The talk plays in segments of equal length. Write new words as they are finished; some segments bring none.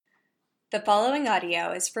The following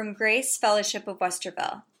audio is from Grace Fellowship of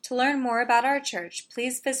Westerville. To learn more about our church,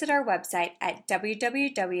 please visit our website at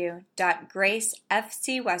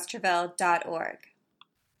www.gracefcwesterville.org.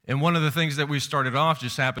 And one of the things that we started off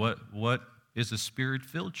just happened, what is a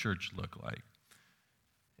spirit-filled church look like?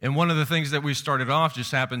 And one of the things that we started off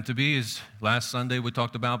just happened to be is last Sunday we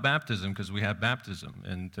talked about baptism because we have baptism.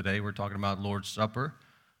 And today we're talking about Lord's Supper.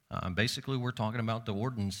 Basically, we're talking about the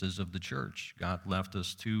ordinances of the church. God left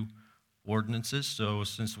us two ordinances, so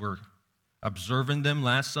since we're observing them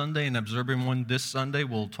last Sunday and observing one this Sunday,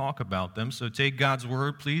 we'll talk about them. So take God's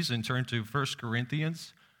word, please, and turn to 1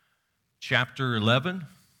 Corinthians chapter 11.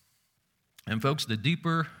 And folks, the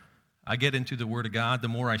deeper I get into the Word of God, the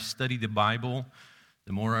more I study the Bible,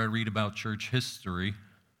 the more I read about church history,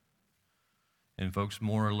 and folks, the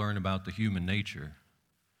more I learn about the human nature,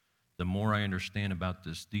 the more I understand about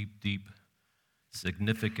this deep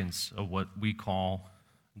significance of what we call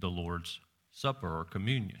the Lord's Supper or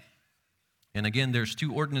communion. And again, there's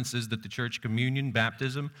two ordinances that the church: communion,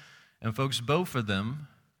 baptism, and folks, both of them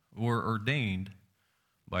were ordained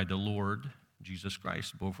by the Lord Jesus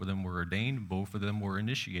Christ. Both of them were ordained, both of them were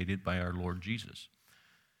initiated by our Lord Jesus.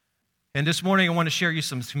 And this morning I want to share you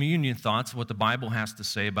some communion thoughts, what the Bible has to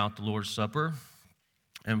say about the Lord's Supper.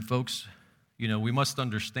 And folks, you know, we must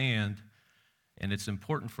understand, and it's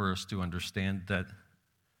important for us to understand, that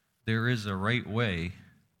there is a right way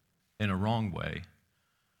and a wrong way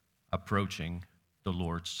approaching the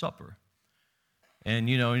Lord's Supper. And,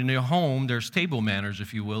 you know, in your home, there's table manners,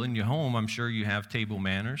 if you will. In your home, I'm sure you have table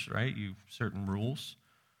manners, right? You certain rules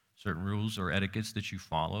or etiquettes that you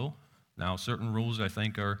follow. Now, certain rules, I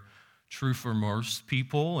think, are true for most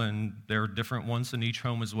people, and there are different ones in each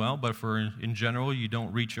home as well. But in general, you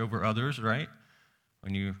don't reach over others, right?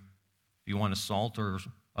 If you want a salt or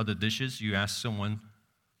other dishes, you ask someone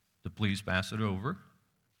to please pass it over.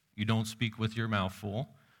 You don't speak with your mouth full,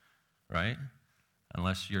 right?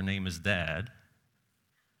 Unless your name is Dad.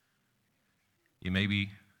 You maybe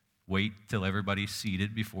wait till everybody's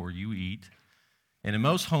seated before you eat. And in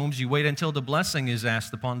most homes, you wait until the blessing is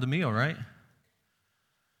asked upon the meal, right?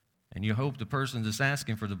 And you hope the person that's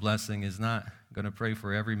asking for the blessing is not going to pray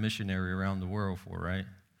for every missionary around the world right?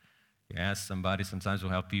 You ask somebody, sometimes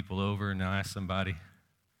we'll have people over, and they'll ask somebody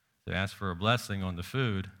to ask for a blessing on the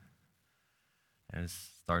food. And it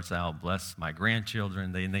starts out, bless my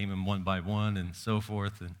grandchildren. They name them one by one and so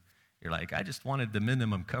forth. And you're like, I just wanted the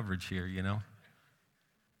minimum coverage here, you know.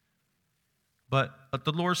 But at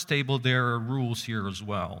the Lord's table, there are rules here as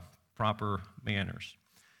well, proper manners.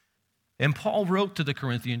 And Paul wrote to the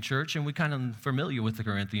Corinthian church, and we're kind of familiar with the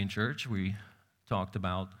Corinthian church. We talked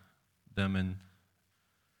about them in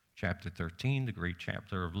chapter 13, the great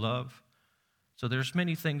chapter of love. So there's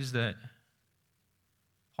many things that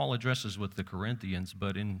Paul addresses with the Corinthians,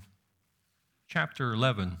 but in chapter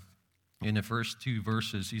 11, in the first two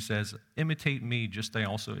verses, he says, imitate me, just as I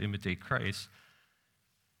also imitate Christ.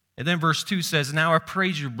 And then verse 2 says, now I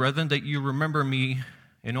praise you, brethren, that you remember me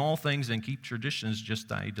in all things and keep traditions just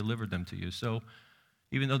as I delivered them to you. So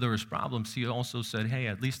even though there was problems, he also said, hey,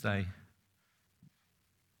 at least I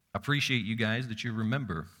appreciate you guys that you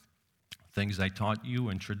remember things I taught you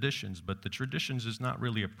and traditions. But the traditions is not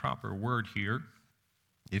really a proper word here.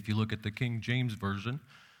 If you look at the King James Version,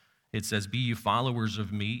 it says, be you followers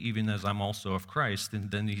of me, even as I'm also of Christ. And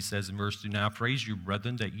then he says in verse 2, now praise you,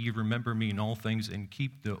 brethren, that ye remember me in all things and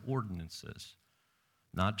keep the ordinances,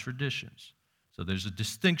 not traditions. So there's a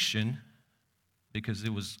distinction because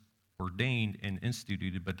it was ordained and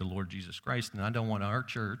instituted by the Lord Jesus Christ. And I don't want our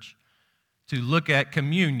church to look at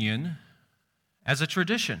communion as a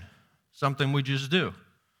tradition, something we just do.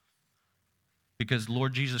 Because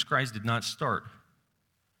Lord Jesus Christ did not start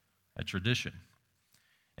a tradition.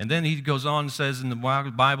 And then he goes on and says in the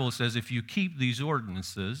Bible, it says, if you keep these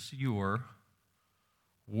ordinances, you are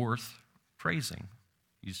worth praising.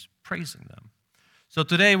 He's praising them. So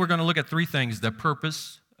today we're going to look at three things: the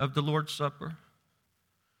purpose of the Lord's Supper,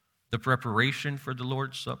 the preparation for the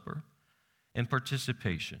Lord's Supper, and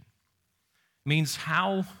participation. It means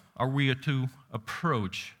how are we to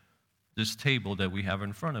approach this table that we have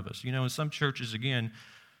in front of us? You know, in some churches, again,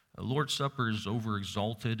 the Lord's Supper is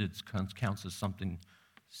overexalted. It counts as something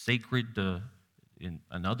sacred. In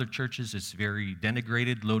other churches, it's very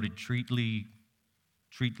denigrated, treat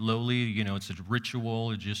lowly. You know, it's a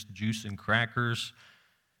ritual. It's just juice and crackers.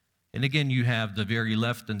 And again, you have the very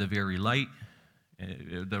left and the very right.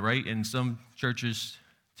 The right, and some churches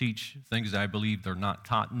teach things that I believe they're not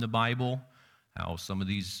taught in the Bible, how some of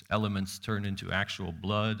these elements turn into actual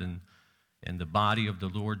blood and the body of the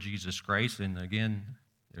Lord Jesus Christ. And again,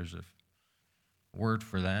 there's a word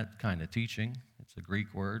for that kind of teaching. It's a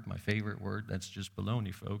Greek word, my favorite word. That's just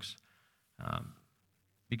baloney, folks.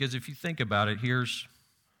 Because if you think about it, here's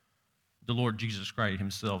the Lord Jesus Christ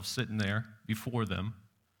himself sitting there before them,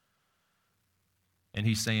 and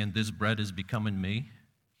he's saying, this bread is becoming me.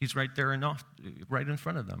 He's right there right in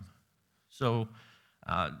front of them. So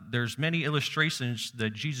there's many illustrations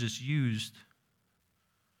that Jesus used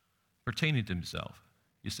pertaining to himself.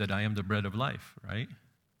 He said, I am the bread of life, right?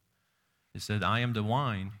 He said, I am the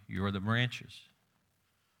vine, you are the branches.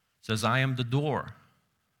 He says, I am the door.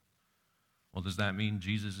 Well, does that mean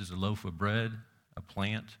Jesus is a loaf of bread, a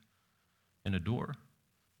plant, and a door?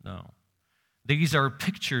 No. These are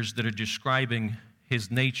pictures that are describing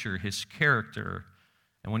his nature, his character.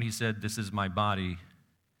 And when he said, this is my body,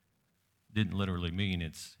 didn't literally mean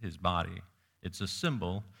it's his body. It's a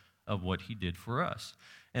symbol of what he did for us.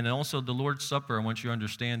 And also the Lord's Supper, I want you to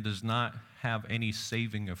understand, does not have any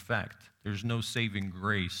saving effect. There's no saving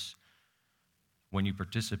grace when you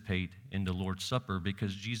participate in the Lord's Supper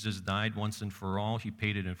because Jesus died once and for all. He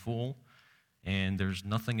paid it in full. And there's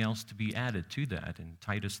nothing else to be added to that. In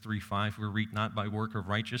Titus 3:5, we read, not by work of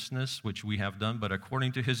righteousness, which we have done, but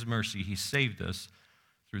according to his mercy, he saved us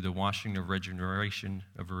through the washing of regeneration,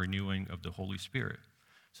 of a renewing of the Holy Spirit.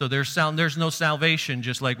 So there's no salvation,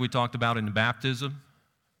 just like we talked about in the baptism.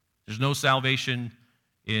 There's no salvation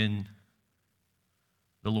in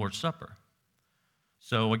the Lord's Supper.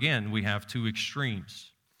 So again, we have two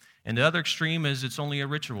extremes. And the other extreme is it's only a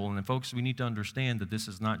ritual. And folks, we need to understand that this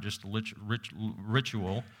is not just a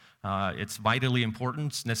ritual. It's vitally important.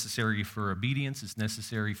 It's necessary for obedience. It's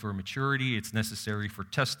necessary for maturity. It's necessary for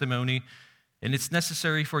testimony. And it's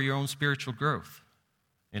necessary for your own spiritual growth.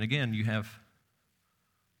 And again, you have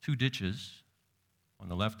two ditches on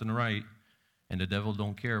the left and the right, and the devil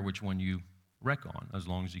don't care which one you wreck on as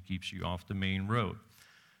long as he keeps you off the main road.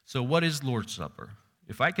 So what is Lord's Supper?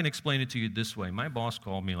 If I can explain it to you this way, my boss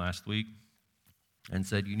called me last week and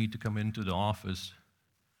said, you need to come into the office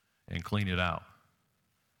and clean it out.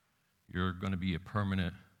 You're going to be a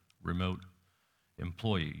permanent remote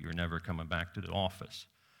employee. You're never coming back to the office.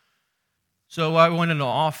 So I went in the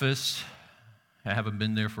office. I haven't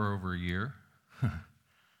been there for over a year.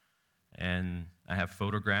 And I have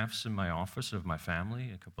photographs in my office of my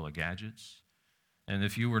family, a couple of gadgets. And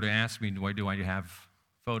if you were to ask me, why do I have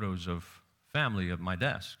photos of family at my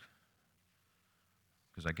desk?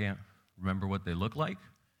 Because I can't remember what they look like?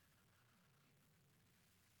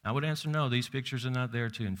 I would answer no, these pictures are not there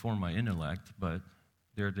to inform my intellect, but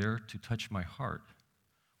they're there to touch my heart.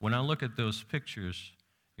 When I look at those pictures,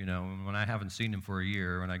 when I haven't seen them for a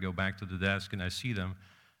year, when I go back to the desk and I see them,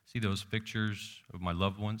 see those pictures of my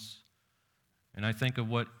loved ones, and I think of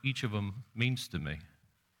what each of them means to me.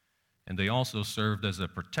 And they also served as a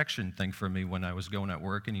protection thing for me when I was going at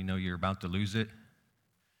work and you're about to lose it.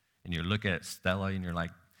 And you look at Stella and you're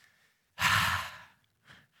like,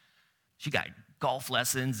 she got golf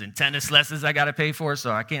lessons and tennis lessons I got to pay for,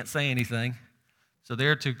 so I can't say anything. So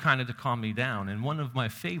they're to kind of to calm me down. And one of my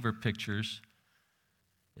favorite pictures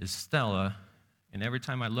is Stella. And every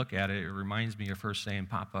time I look at it, it reminds me of her saying,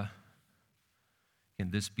 Papa, can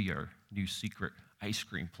this be our new secret ice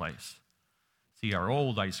cream place? See, our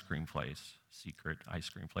old ice cream place, secret ice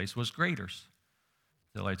cream place, was Graeter's.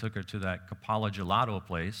 Till I took her to that Capalla Gelato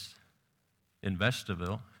place in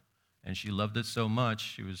Vestaville, and she loved it so much,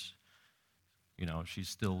 she was, she's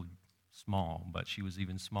still small, but she was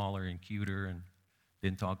even smaller and cuter and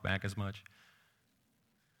didn't talk back as much.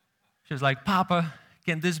 She was like, Papa,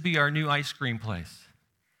 can this be our new ice cream place?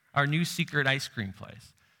 Our new secret ice cream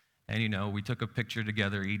place? And, we took a picture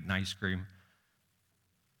together eating ice cream.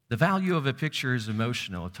 The value of a picture is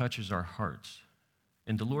emotional. It touches our hearts.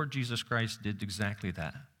 And the Lord Jesus Christ did exactly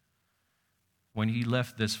that. When he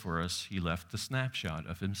left this for us, he left a snapshot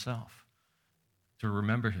of himself to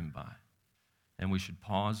remember him by. And we should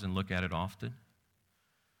pause and look at it often.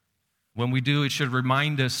 When we do, it should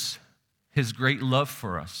remind us his great love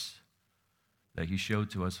for us that he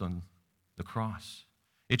showed to us on the cross.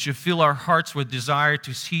 It should fill our hearts with desire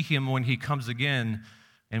to see him when he comes again.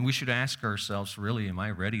 And we should ask ourselves, really, am I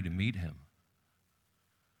ready to meet him?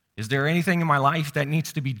 Is there anything in my life that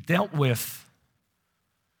needs to be dealt with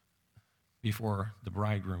before the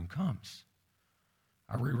bridegroom comes?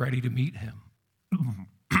 Are we ready to meet him?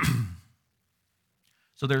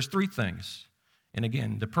 So there's three things. And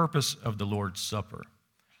again, the purpose of the Lord's Supper.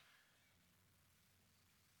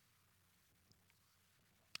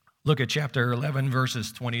 Look at chapter 11,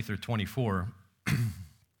 verses 20 through 24.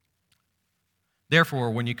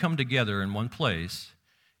 Therefore, when you come together in one place,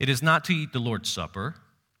 it is not to eat the Lord's Supper,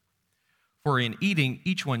 for in eating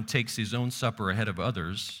each one takes his own supper ahead of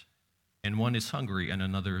others, and one is hungry and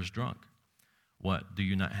another is drunk. What, do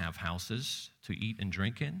you not have houses to eat and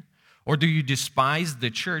drink in? Or do you despise the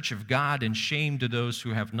church of God and shame to those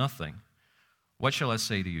who have nothing? What shall I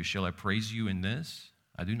say to you? Shall I praise you in this?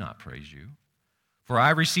 I do not praise you. For I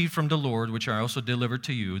received from the Lord, which I also delivered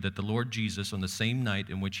to you, that the Lord Jesus, on the same night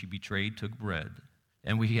in which he betrayed, took bread.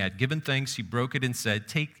 And when he had given thanks, he broke it and said,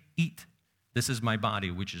 Take, eat. This is my body,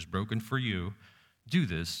 which is broken for you. Do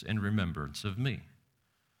this in remembrance of me.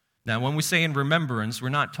 Now, when we say in remembrance, we're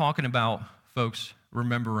not talking about, folks,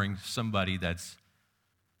 remembering somebody that's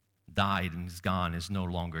died and is gone, is no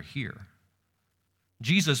longer here.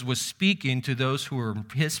 Jesus was speaking to those who were in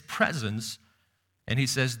his presence, and he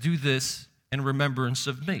says, do this in remembrance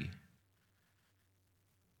of me.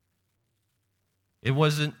 It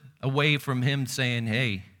wasn't away from him saying,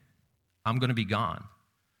 hey, I'm going to be gone.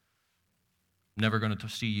 Never going to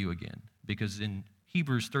see you again. Because in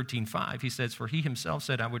Hebrews 13:5, he says, for he himself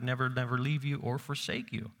said, I would never leave you or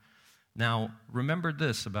forsake you. Now, remember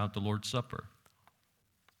this about the Lord's Supper.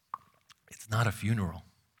 It's not a funeral.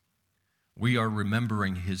 We are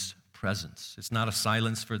remembering his presence. It's not a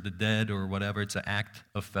silence for the dead or whatever. It's an act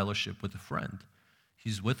of fellowship with a friend.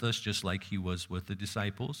 He's with us just like he was with the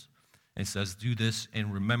disciples. And says, do this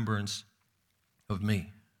in remembrance of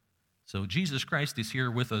me. So Jesus Christ is here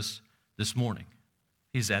with us this morning.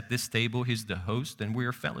 He's at this table. He's the host, and we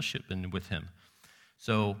are fellowshipping with him.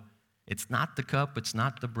 So it's not the cup. It's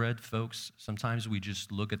not the bread, folks. Sometimes we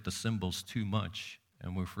just look at the symbols too much,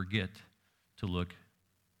 and we forget to look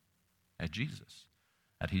at Jesus,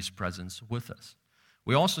 at his presence with us.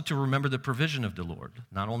 We also to remember the provision of the Lord,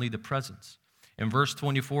 not only the presence. In verse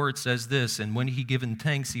 24, it says this, and when he given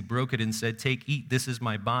thanks, he broke it and said, take, eat, this is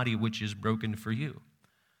my body, which is broken for you.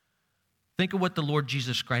 Think of what the Lord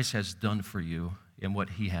Jesus Christ has done for you and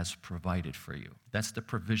what he has provided for you. That's the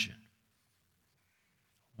provision.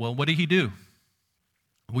 Well, what did he do?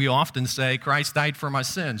 We often say, Christ died for my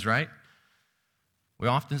sins, right? We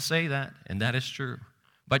often say that, and that is true.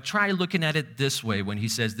 But try looking at it this way when he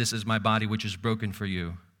says, this is my body, which is broken for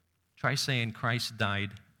you. Try saying, Christ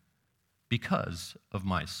died because of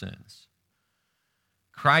my sins.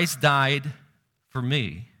 Christ died for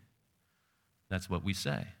me. That's what we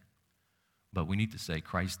say. But we need to say,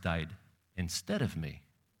 Christ died instead of me.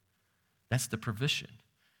 That's the provision.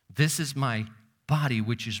 This is my body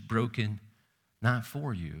which is broken, not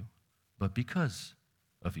for you, but because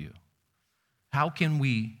of you. How can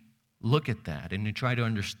we look at that and try to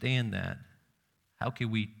understand that? How can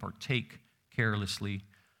we partake carelessly,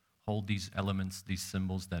 hold these elements, these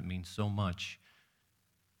symbols that mean so much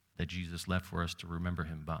that Jesus left for us to remember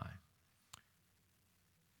him by?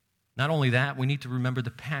 Not only that, we need to remember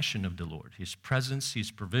the passion of the Lord, his presence, his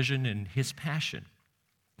provision, and his passion.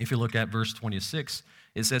 If you look at verse 26,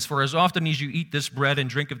 it says, for as often as you eat this bread and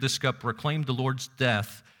drink of this cup, proclaim the Lord's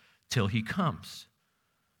death till he comes.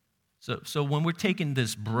 So when we're taking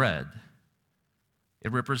this bread,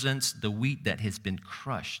 it represents the wheat that has been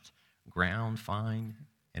crushed, ground fine,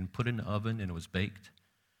 and put in the oven, and it was baked.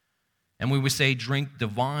 And when we say drink the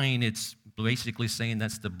wine, it's basically saying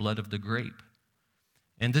that's the blood of the grape.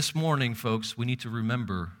 And this morning, folks, we need to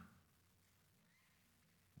remember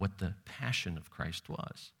what the passion of Christ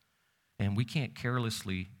was. And we can't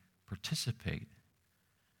carelessly participate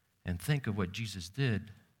and think of what Jesus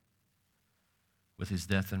did with his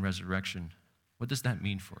death and resurrection. What does that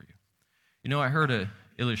mean for you? You know, I heard an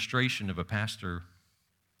illustration of a pastor.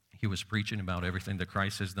 He was preaching about everything that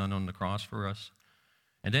Christ has done on the cross for us.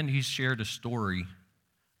 And then he shared a story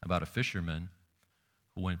about a fisherman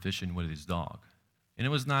who went fishing with his dog. And it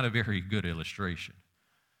was not a very good illustration.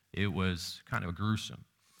 It was kind of gruesome.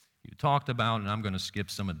 He talked about, and I'm going to skip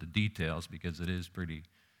some of the details because it is pretty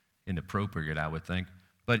inappropriate, I would think.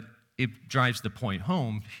 But it drives the point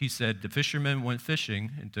home. He said the fisherman went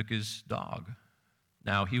fishing and took his dog.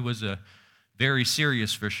 Now, he was a very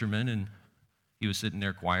serious fisherman, and he was sitting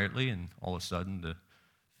there quietly, and all of a sudden the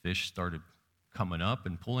fish started coming up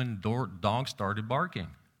and pulling, the dog started barking.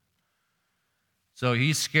 So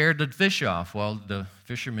he scared the fish off. Well, the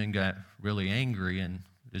fisherman got really angry, and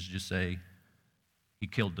let's just say he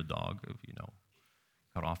killed the dog,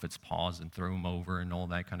 cut off its paws and threw him over and all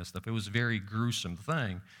that kind of stuff. It was a very gruesome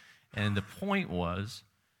thing. And the point was,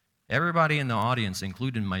 everybody in the audience,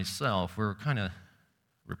 including myself, were kind of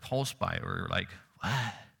repulsed by it. We were like,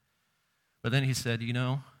 what? But then he said,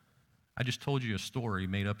 I just told you a story,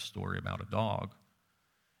 made-up story about a dog,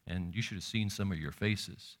 and you should have seen some of your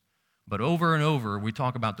faces. But over and over, we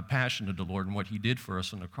talk about the passion of the Lord and what he did for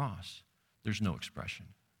us on the cross. There's no expression.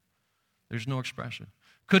 There's no expression.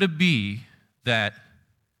 Could it be that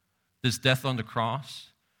this death on the cross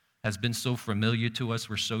has been so familiar to us,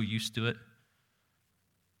 we're so used to it,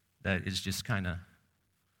 that is just kind of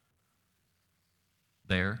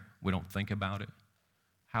there. We don't think about it.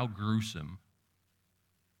 How gruesome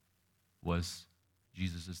was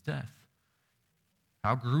Jesus' death?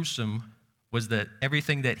 How gruesome was that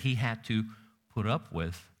everything that he had to put up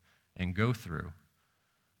with and go through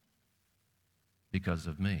because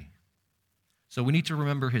of me? So we need to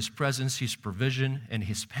remember his presence, his provision, and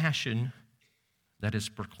his passion that is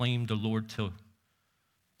proclaimed the Lord till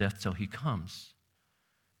death till he comes.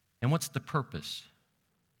 And what's the purpose?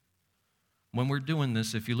 When we're doing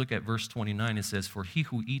this, if you look at verse 29, it says, "For he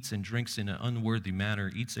who eats and drinks in an unworthy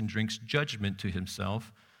manner eats and drinks judgment to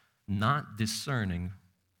himself, not discerning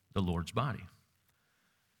the Lord's body."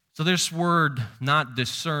 So this word, not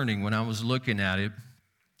discerning, when I was looking at it,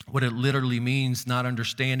 what it literally means, not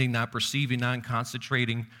understanding, not perceiving, not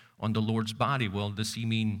concentrating on the Lord's body. Well, does he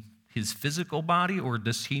mean his physical body, or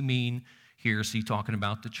does he mean, here is he talking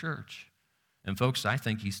about the church? And folks, I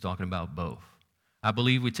think he's talking about both. I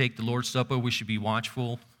believe we take the Lord's Supper, we should be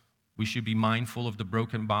watchful, we should be mindful of the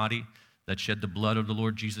broken body that shed the blood of the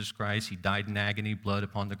Lord Jesus Christ. He died in agony, blood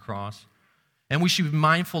upon the cross. And we should be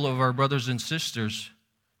mindful of our brothers and sisters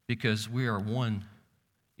because we are one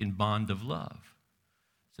in bond of love.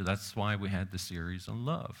 So that's why we had the series on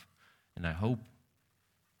love. And I hope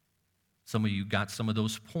some of you got some of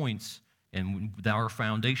those points, and our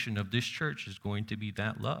foundation of this church is going to be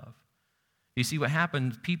that love. You see what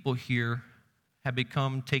happened, people here have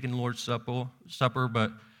become taking the Lord's Supper,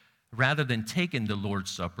 but rather than taking the Lord's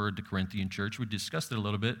Supper at the Corinthian church, we discussed it a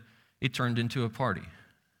little bit, it turned into a party.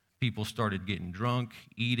 People started getting drunk,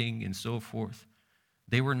 eating, and so forth.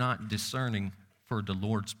 They were not discerning for the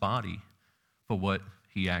Lord's body for what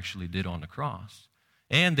he actually did on the cross.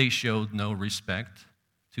 And they showed no respect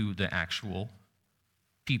to the actual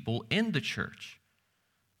people in the church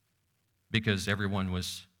because everyone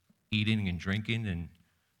was eating and drinking and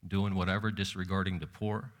doing whatever, disregarding the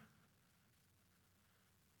poor.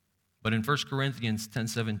 But in 1 Corinthians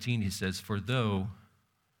 10:17, he says, For we, though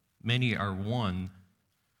many, are one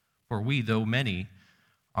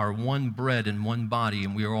bread and one body,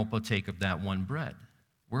 and we are all partake of that one bread."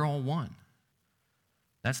 We're all one.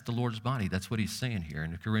 That's the Lord's body. That's what he's saying here.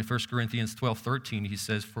 In 1 Corinthians 12:13, he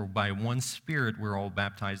says, "For by one Spirit we're all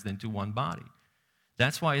baptized into one body."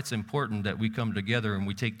 That's why it's important that we come together and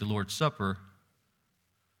we take the Lord's Supper.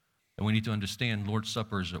 And we need to understand Lord's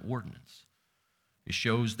Supper is an ordinance. It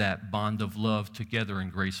shows that bond of love together in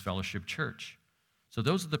Grace Fellowship Church. So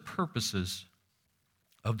those are the purposes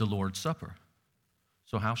of the Lord's Supper.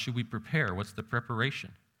 So how should we prepare? What's the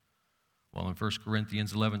preparation? Well, in 1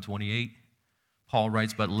 Corinthians 11:28, Paul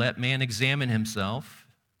writes, "But let man examine himself,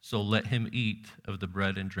 so let him eat of the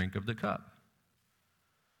bread and drink of the cup."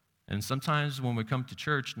 And sometimes when we come to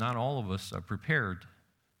church, not all of us are prepared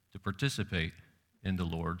to participate in the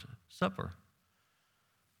Lord's Supper.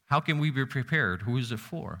 How can we be prepared? Who is it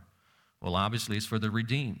for? Well, obviously, it's for the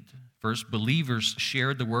redeemed. First, believers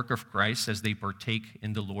share the work of Christ as they partake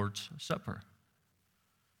in the Lord's Supper.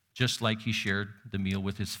 Just like he shared the meal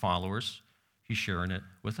with his followers, he's sharing it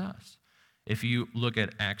with us. If you look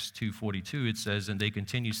at Acts 2:42, it says, "And they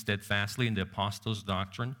continue steadfastly in the apostles'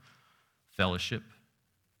 doctrine, fellowship,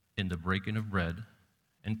 in the breaking of bread,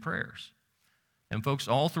 and prayers." And folks,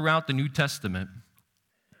 all throughout the New Testament,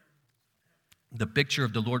 the picture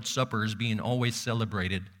of the Lord's Supper is being always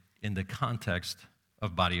celebrated in the context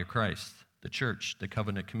of body of Christ, the church, the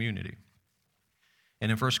covenant community.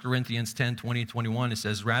 And in 1 Corinthians 10:20 and 21, it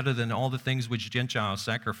says, "Rather than all the things which Gentiles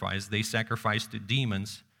sacrifice, they sacrifice to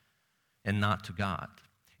demons and not to God.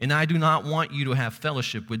 And I do not want you to have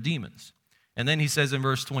fellowship with demons." And then he says in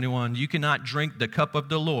verse 21, "You cannot drink the cup of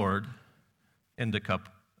the Lord and the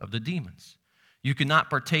cup of the demons. You cannot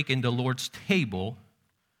partake in the Lord's table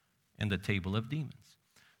and the table of demons."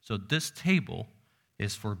 So this table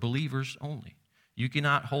is for believers only. You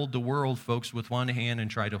cannot hold the world, folks, with one hand and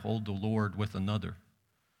try to hold the Lord with another.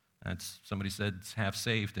 That's, somebody said, it's half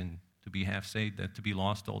saved, and to be half saved, that to be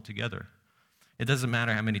lost altogether. It doesn't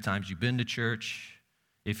matter how many times you've been to church.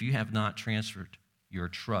 If you have not transferred your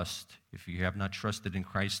trust, if you have not trusted in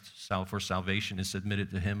Christ for salvation and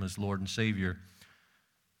submitted to him as Lord and Savior,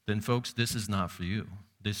 then folks, this is not for you.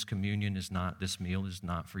 This communion is not, this meal is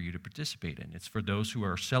not for you to participate in. It's for those who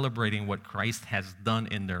are celebrating what Christ has done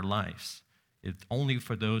in their lives. It's only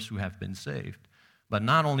for those who have been saved. But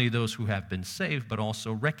not only those who have been saved, but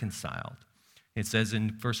also reconciled. It says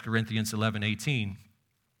in 1 Corinthians 11:18,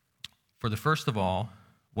 "For the first of all,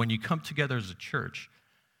 when you come together as a church,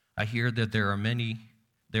 I hear that there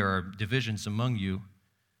are divisions among you,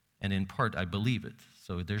 and in part I believe it."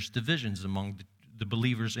 So there's divisions among the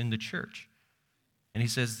believers in the church. And he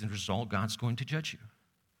says, as a result, God's going to judge you.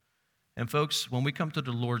 And folks, when we come to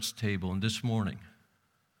the Lord's table and this morning,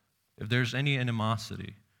 if there's any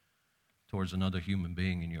animosity towards another human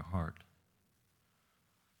being in your heart,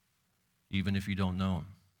 even if you don't know him,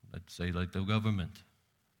 let's say like the government,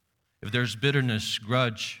 if there's bitterness,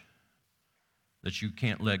 grudge that you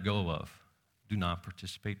can't let go of, do not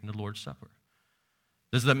participate in the Lord's Supper.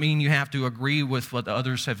 Does that mean you have to agree with what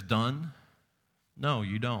others have done? No,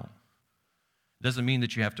 you don't. It doesn't mean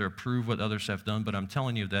that you have to approve what others have done, but I'm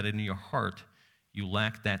telling you that in your heart, you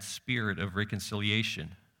lack that spirit of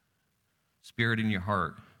reconciliation, spirit in your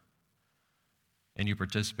heart, and you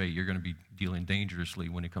participate, you're going to be dealing dangerously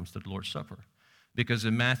when it comes to the Lord's Supper. Because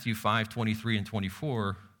in Matthew 5:23 and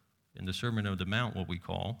 24, in the Sermon on the Mount, what we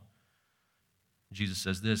call, Jesus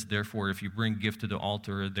says this, therefore, if you bring gift to the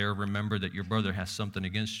altar, there remember that your brother has something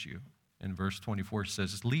against you. And verse 24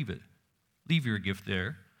 says, leave it. Leave your gift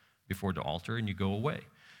there before the altar and you go away.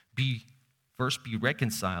 First be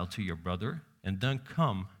reconciled to your brother and then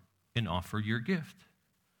come and offer your gift.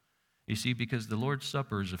 You see, because the Lord's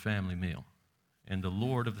Supper is a family meal. And the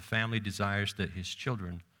Lord of the family desires that his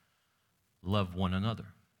children love one another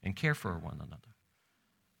and care for one another.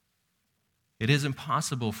 It is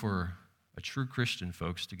impossible for a true Christian,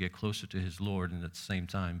 folks, to get closer to his Lord and at the same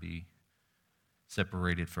time be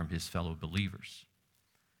separated from his fellow believers.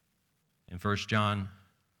 In 1 John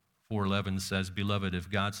 4:11 says, beloved, if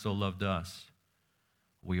God so loved us,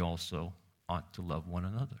 we also ought to love one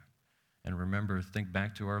another. And remember, think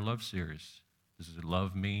back to our love series. Does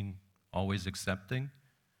love mean always accepting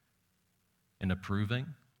and approving?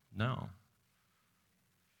 No.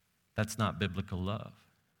 That's not biblical love.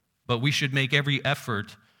 But we should make every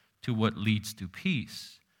effort to what leads to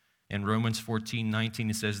peace. In Romans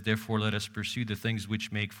 14:19, it says, therefore let us pursue the things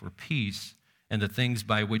which make for peace and the things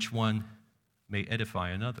by which one may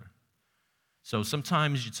edify another. So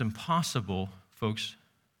sometimes it's impossible, folks,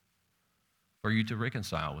 for you to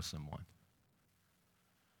reconcile with someone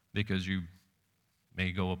because you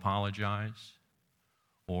may go apologize,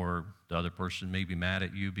 or the other person may be mad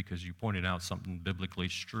at you because you pointed out something biblically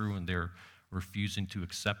true and they're refusing to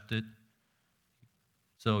accept it.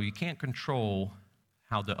 So you can't control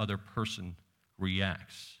how the other person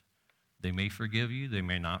reacts. They may forgive you, they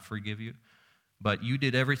may not forgive you, but you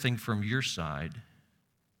did everything from your side,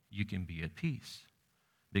 you can be at peace.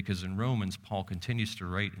 Because in Romans, Paul continues to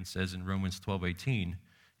write and says in Romans 12:18,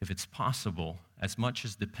 if it's possible, as much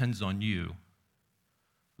as depends on you,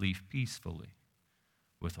 live peacefully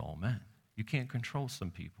with all men. You can't control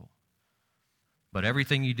some people. But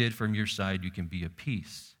everything you did from your side, you can be at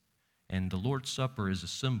peace. And the Lord's Supper is a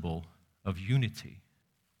symbol of unity.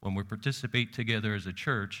 When we participate together as a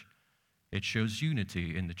church, it shows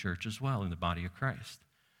unity in the church as well, in the body of Christ.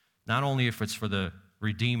 Not only if it's for the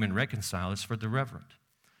redeem and reconcile, it's for the reverent.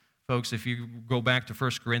 Folks, if you go back to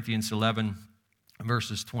 1 Corinthians 11,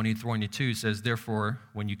 verses 20-22, it says, therefore,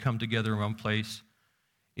 when you come together in one place,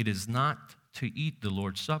 it is not to eat the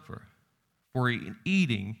Lord's Supper. For in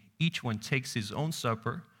eating, each one takes his own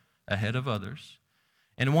supper ahead of others,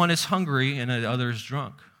 and one is hungry and the other is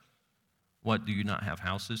drunk. What, do you not have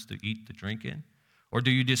houses to eat, to drink in? Or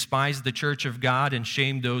do you despise the church of God and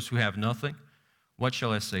shame those who have nothing? What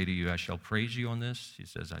shall I say to you? I shall praise you on this? He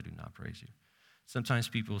says, I do not praise you. Sometimes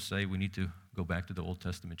people say we need to go back to the Old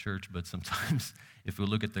Testament church, but sometimes if we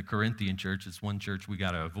look at the Corinthian church, it's one church we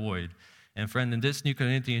got to avoid. And friend, in this New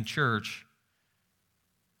Corinthian church,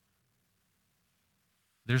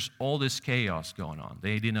 there's all this chaos going on.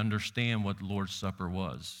 They didn't understand what the Lord's Supper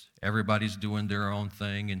was. Everybody's doing their own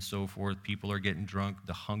thing and so forth. People are getting drunk.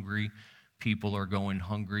 The hungry people are going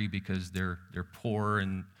hungry because they're poor,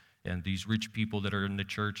 and these rich people that are in the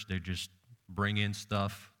church, they just bring in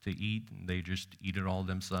stuff to eat, and they just eat it all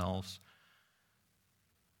themselves.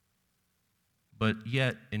 But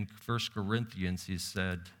yet, in 1 Corinthians, he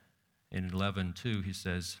said, in 11:2, he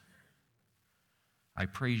says, I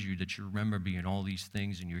praise you that you remember me in all these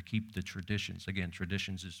things and you keep the traditions. Again,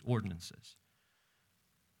 traditions is ordinances.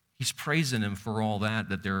 He's praising them for all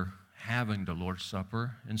that they're having the Lord's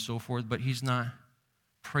Supper and so forth, but he's not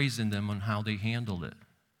praising them on how they handled it.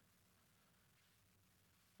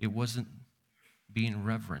 It wasn't being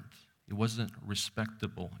reverent. It wasn't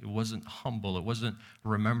respectable. It wasn't humble. It wasn't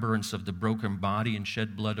remembrance of the broken body and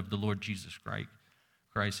shed blood of the Lord Jesus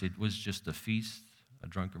Christ. It was just a feast, a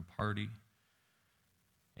drunken party,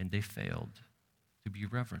 and they failed to be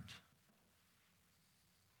reverent,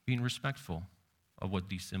 being respectful of what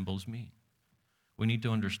these symbols mean. We need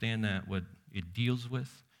to understand that what it deals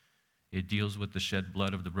with the shed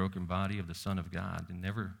blood of the broken body of the Son of God. And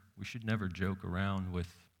we should never joke around with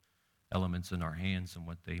elements in our hands and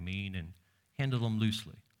what they mean and handle them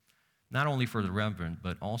loosely. not only for the reverent,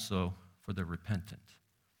 but also for the repentant.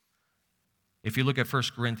 If you look at 1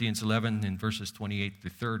 Corinthians 11 in verses 28 to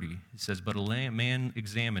 30, it says, "But a man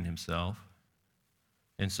examine himself,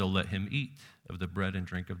 and so let him eat of the bread and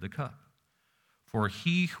drink of the cup. For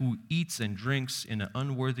he who eats and drinks in an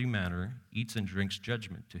unworthy manner eats and drinks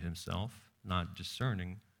judgment to himself, not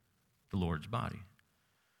discerning the Lord's body.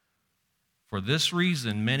 For this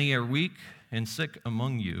reason, many are weak and sick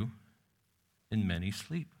among you, and many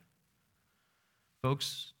sleep."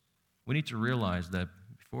 Folks, we need to realize that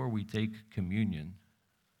before we take communion,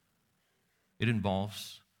 it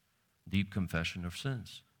involves deep confession of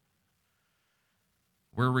sins.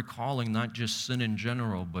 We're recalling not just sin in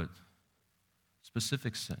general, but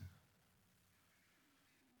specific sin.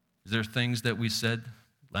 Is there things that we said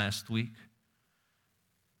last week?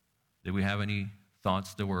 Did we have any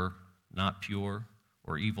thoughts that were not pure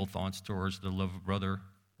or evil thoughts towards the love of brother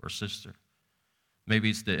or sister? Maybe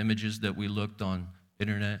it's the images that we looked on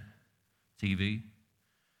internet, TV.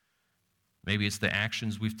 Maybe it's the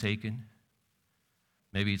actions we've taken.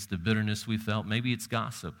 Maybe it's the bitterness we felt. Maybe it's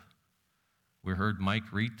gossip. We heard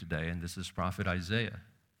Mike read today, and this is Prophet Isaiah.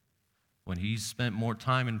 When he spent more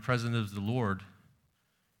time in the presence of the Lord,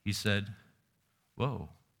 he said, woe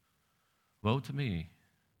to me.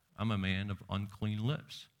 I'm a man of unclean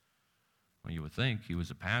lips. Well, you would think he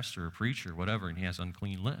was a pastor, a preacher, whatever, and he has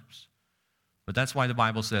unclean lips. But that's why the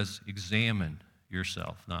Bible says, examine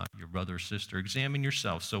yourself, not your brother or sister. Examine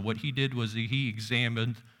yourself. So what he did was he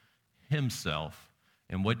examined himself.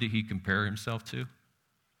 And what did he compare himself to?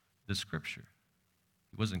 The Scripture.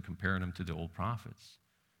 He wasn't comparing him to the old prophets.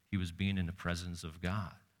 He was being in the presence of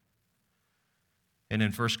God. And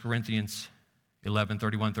in 1 Corinthians 11,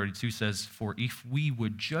 31, 32 says, "For if we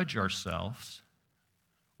would judge ourselves,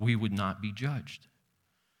 we would not be judged.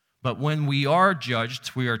 But when we are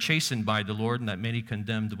judged, we are chastened by the Lord, and that many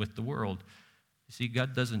condemned with the world." You see,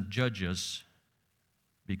 God doesn't judge us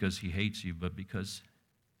because he hates you, but because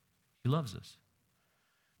he loves us.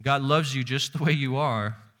 God loves you just the way you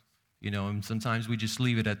are, and sometimes we just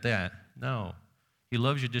leave it at that. No, he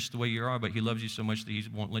loves you just the way you are, but he loves you so much that he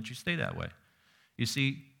won't let you stay that way. You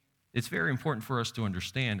see, it's very important for us to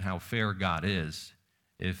understand how fair God is.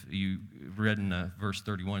 If you read in verse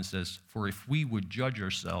 31, it says, "For if we would judge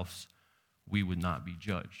ourselves, we would not be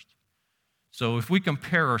judged." So if we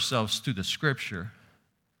compare ourselves to the Scripture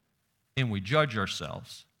and we judge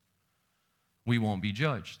ourselves, we won't be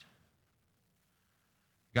judged.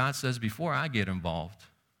 God says, before I get involved,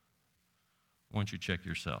 why don't you check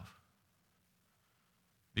yourself?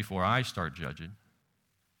 Before I start judging,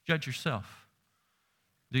 judge yourself.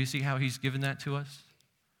 Do you see how he's given that to us?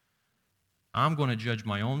 I'm going to judge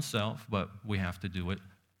my own self, but we have to do it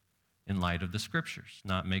in light of the Scriptures,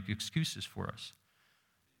 not make excuses for us.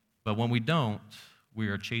 But when we don't, we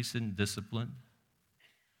are chastened, disciplined.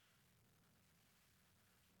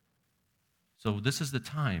 So this is the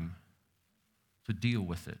time to deal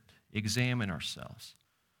with it, examine ourselves.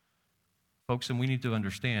 Folks, and we need to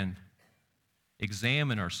understand,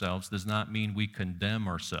 examine ourselves does not mean we condemn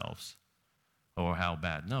ourselves. Oh, how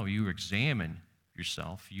bad. No, you examine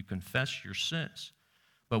yourself. You confess your sins.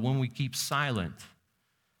 But when we keep silent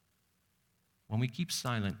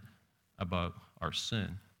about our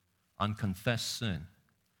sin, unconfessed sin,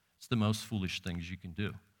 it's the most foolish things you can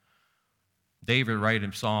do. David, right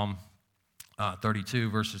in Psalm 32,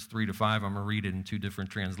 verses 3 to 5, I'm going to read it in two different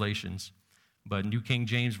translations. But New King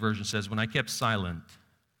James Version says, "When I kept silent,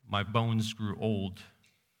 my bones grew old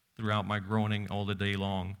throughout my groaning all the day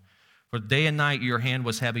long. For day and night your hand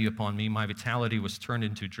was heavy upon me. My vitality was turned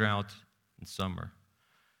into drought and summer.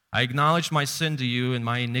 I acknowledged my sin to you, and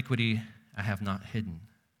my iniquity I have not hidden.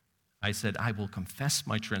 I said, I will confess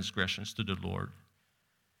my transgressions to the Lord,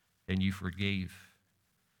 and you forgave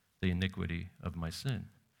the iniquity of my sin."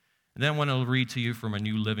 And then I want to read to you from a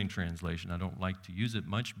New Living Translation. I don't like to use it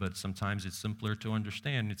much, but sometimes it's simpler to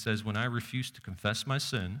understand. It says, "When I refused to confess my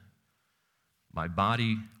sin, my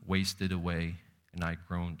body wasted away, and I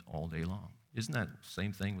groaned all day long." Isn't that the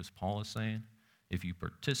same thing as Paul is saying? If you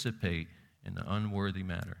participate in the unworthy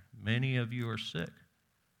matter, many of you are sick.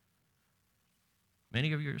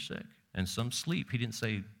 Many of you are sick, and some sleep. He didn't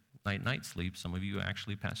say night sleep. Some of you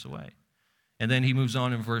actually pass away. And then he moves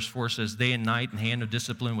on in verse 4, says, "Day and night, and hand of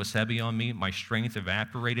discipline was heavy on me. My strength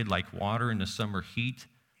evaporated like water in the summer heat.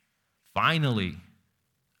 Finally,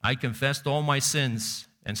 I confessed all my sins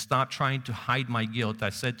and stopped trying to hide my guilt.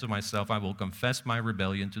 I said to myself, I will confess my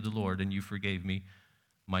rebellion to the Lord, and you forgave me.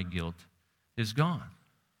 My guilt is gone."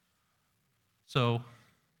 So,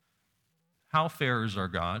 how fair is our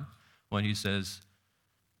God when he says,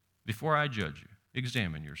 before I judge you,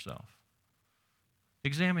 examine yourself.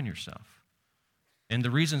 Examine yourself. And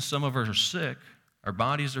the reason some of us are sick, our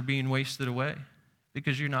bodies are being wasted away,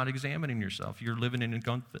 because you're not examining yourself. You're living in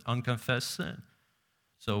unconfessed sin.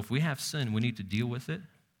 So if we have sin, we need to deal with it.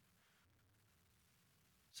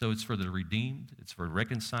 So it's for the redeemed, it's for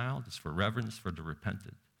reconciled, it's for reverence, for the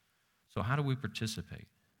repentant. So how do we participate?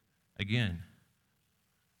 Again,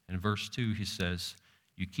 in verse 2, he says,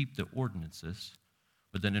 you keep the ordinances.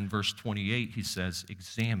 But then in verse 28, he says,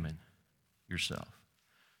 examine yourself.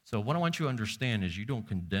 So what I want you to understand is you don't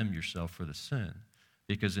condemn yourself for the sin.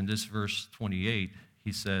 Because in this verse 28,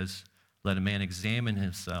 he says, let a man examine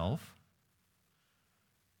himself.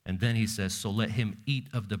 And then he says, so let him eat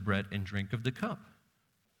of the bread and drink of the cup.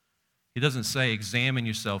 He doesn't say examine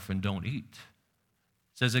yourself and don't eat.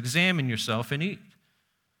 He says examine yourself and eat.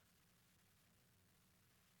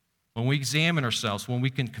 When we examine ourselves, when we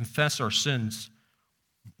can confess our sins,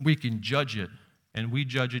 we can judge it. And we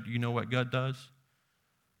judge it, you know what God does?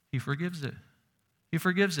 He forgives it. He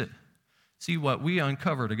forgives it. See, what we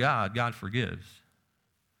uncover to God, God forgives.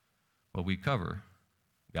 What we cover,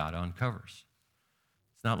 God uncovers.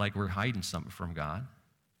 It's not like we're hiding something from God.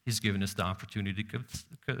 He's given us the opportunity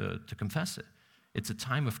to confess it. It's a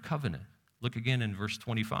time of covenant. Look again in verse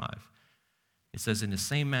 25. It says, in the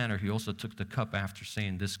same manner, he also took the cup after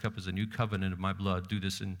saying, this cup is a new covenant of my blood. Do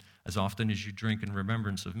this as often as you drink in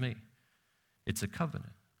remembrance of me. It's a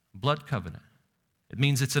covenant, blood covenant. It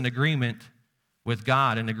means it's an agreement with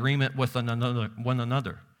God, an agreement with one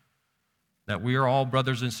another, that we are all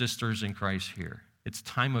brothers and sisters in Christ here. It's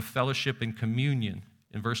time of fellowship and communion.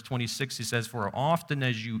 In verse 26, he says, for often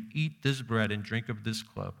as you eat this bread and drink of this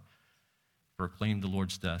cup, proclaim the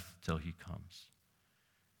Lord's death till he comes.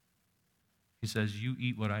 He says, you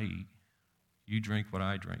eat what I eat. You drink what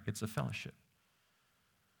I drink. It's a fellowship.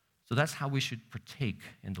 So that's how we should partake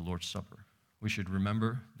in the Lord's Supper. We should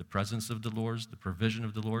remember the presence of the Lord, the provision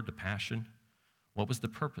of the Lord, the passion. What was the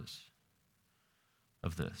purpose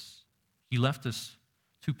of this? He left us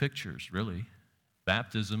two pictures, really.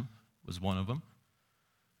 Baptism was one of them.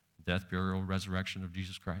 Death, burial, resurrection of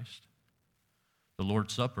Jesus Christ. The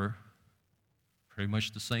Lord's Supper, pretty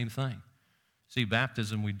much the same thing. See,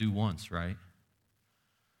 baptism we do once, right?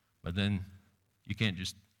 But then you can't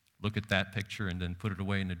just look at that picture and then put it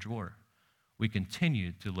away in a drawer. We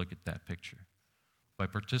continue to look at that picture by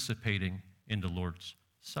participating in the Lord's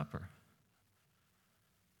Supper.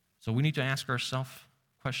 So we need to ask ourselves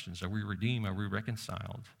questions. Are we redeemed? Are we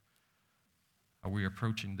reconciled? Are we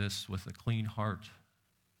approaching this with a clean heart,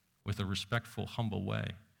 with a respectful, humble way?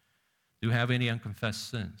 Do we have any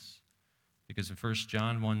unconfessed sins? Because in 1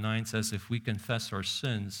 John 1:9 says, if we confess our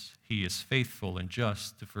sins, he is faithful and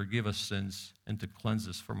just to forgive us sins and to cleanse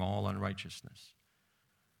us from all unrighteousness.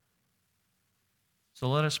 So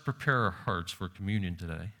let us prepare our hearts for communion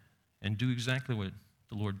today and do exactly what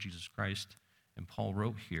the Lord Jesus Christ and Paul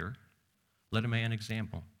wrote here. Let a man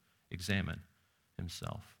examine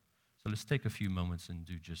himself. So let's take a few moments and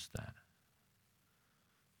do just that.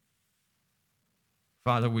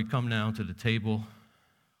 Father, we come now to the table.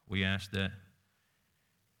 We ask that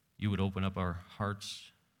you would open up our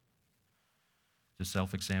hearts to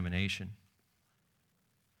self-examination.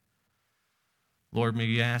 Lord, may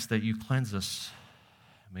we ask that you cleanse us.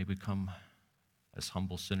 May we come as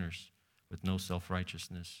humble sinners with no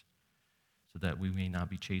self-righteousness so that we may not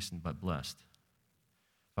be chastened but blessed.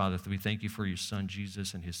 Father, we thank you for your Son,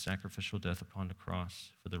 Jesus, and his sacrificial death upon the cross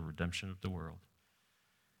for the redemption of the world.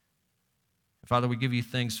 Father, we give you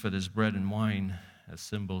thanks for this bread and wine as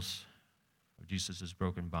symbols of Jesus'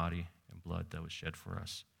 broken body and blood that was shed for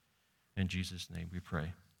us. In Jesus' name we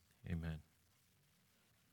pray. Amen.